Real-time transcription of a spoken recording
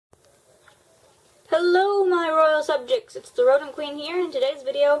fellow subjects, it's the Rodent Queen here, and today's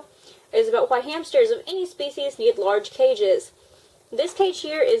video is about why hamsters of any species need large cages. This cage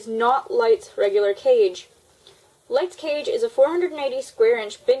here is not Light's regular cage. Light's cage is a 480 square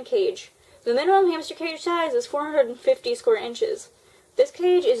inch bin cage. The minimum hamster cage size is 450 square inches. This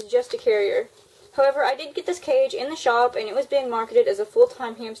cage is just a carrier. However, I did get this cage in the shop and it was being marketed as a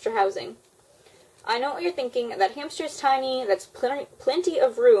full-time hamster housing. I know what you're thinking, that hamster's tiny, that's plenty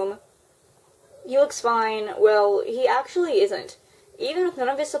of room. He looks fine. Well, he actually isn't. Even with none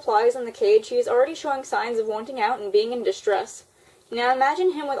of his supplies in the cage, he is already showing signs of wanting out and being in distress. Now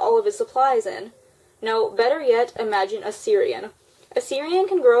imagine him with all of his supplies in. No, better yet, imagine a Syrian. A Syrian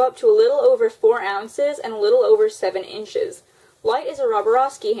can grow up to a little over 4 ounces and a little over 7 inches. Light is a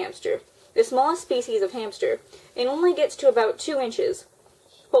Roborowski hamster, the smallest species of hamster. It only gets to about 2 inches.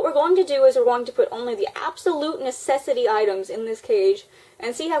 What we're going to do is we're going to put only the absolute necessity items in this cage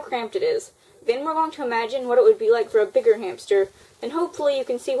and see how cramped it is. Then we're going to imagine what it would be like for a bigger hamster, and hopefully you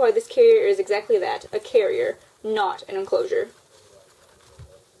can see why this carrier is exactly that, a carrier, not an enclosure.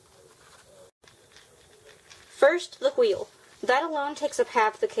 First, the wheel. That alone takes up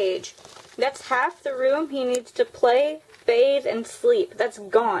half the cage. That's half the room he needs to play, bathe, and sleep. That's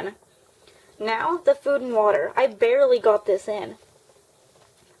gone. Now, the food and water. I barely got this in.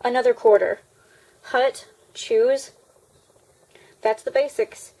 Another quarter. Hut, shoes. That's the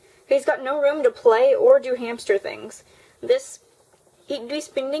basics. He's got no room to play or do hamster things. He'd be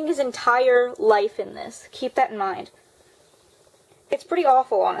spending his entire life in this. Keep that in mind. It's pretty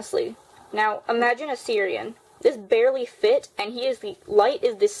awful, honestly. Now, imagine a Syrian. This barely fit, and Light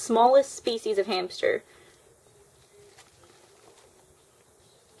is the smallest species of hamster.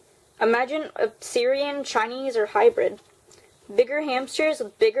 Imagine a Syrian, Chinese, or hybrid. Bigger hamsters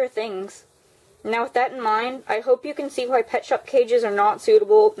with bigger things. Now with that in mind, I hope you can see why pet shop cages are not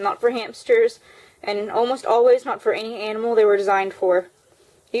suitable, not for hamsters, and almost always not for any animal they were designed for.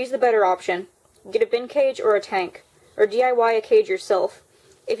 Use the better option. Get a bin cage or a tank, or DIY a cage yourself.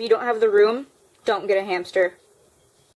 If you don't have the room, don't get a hamster.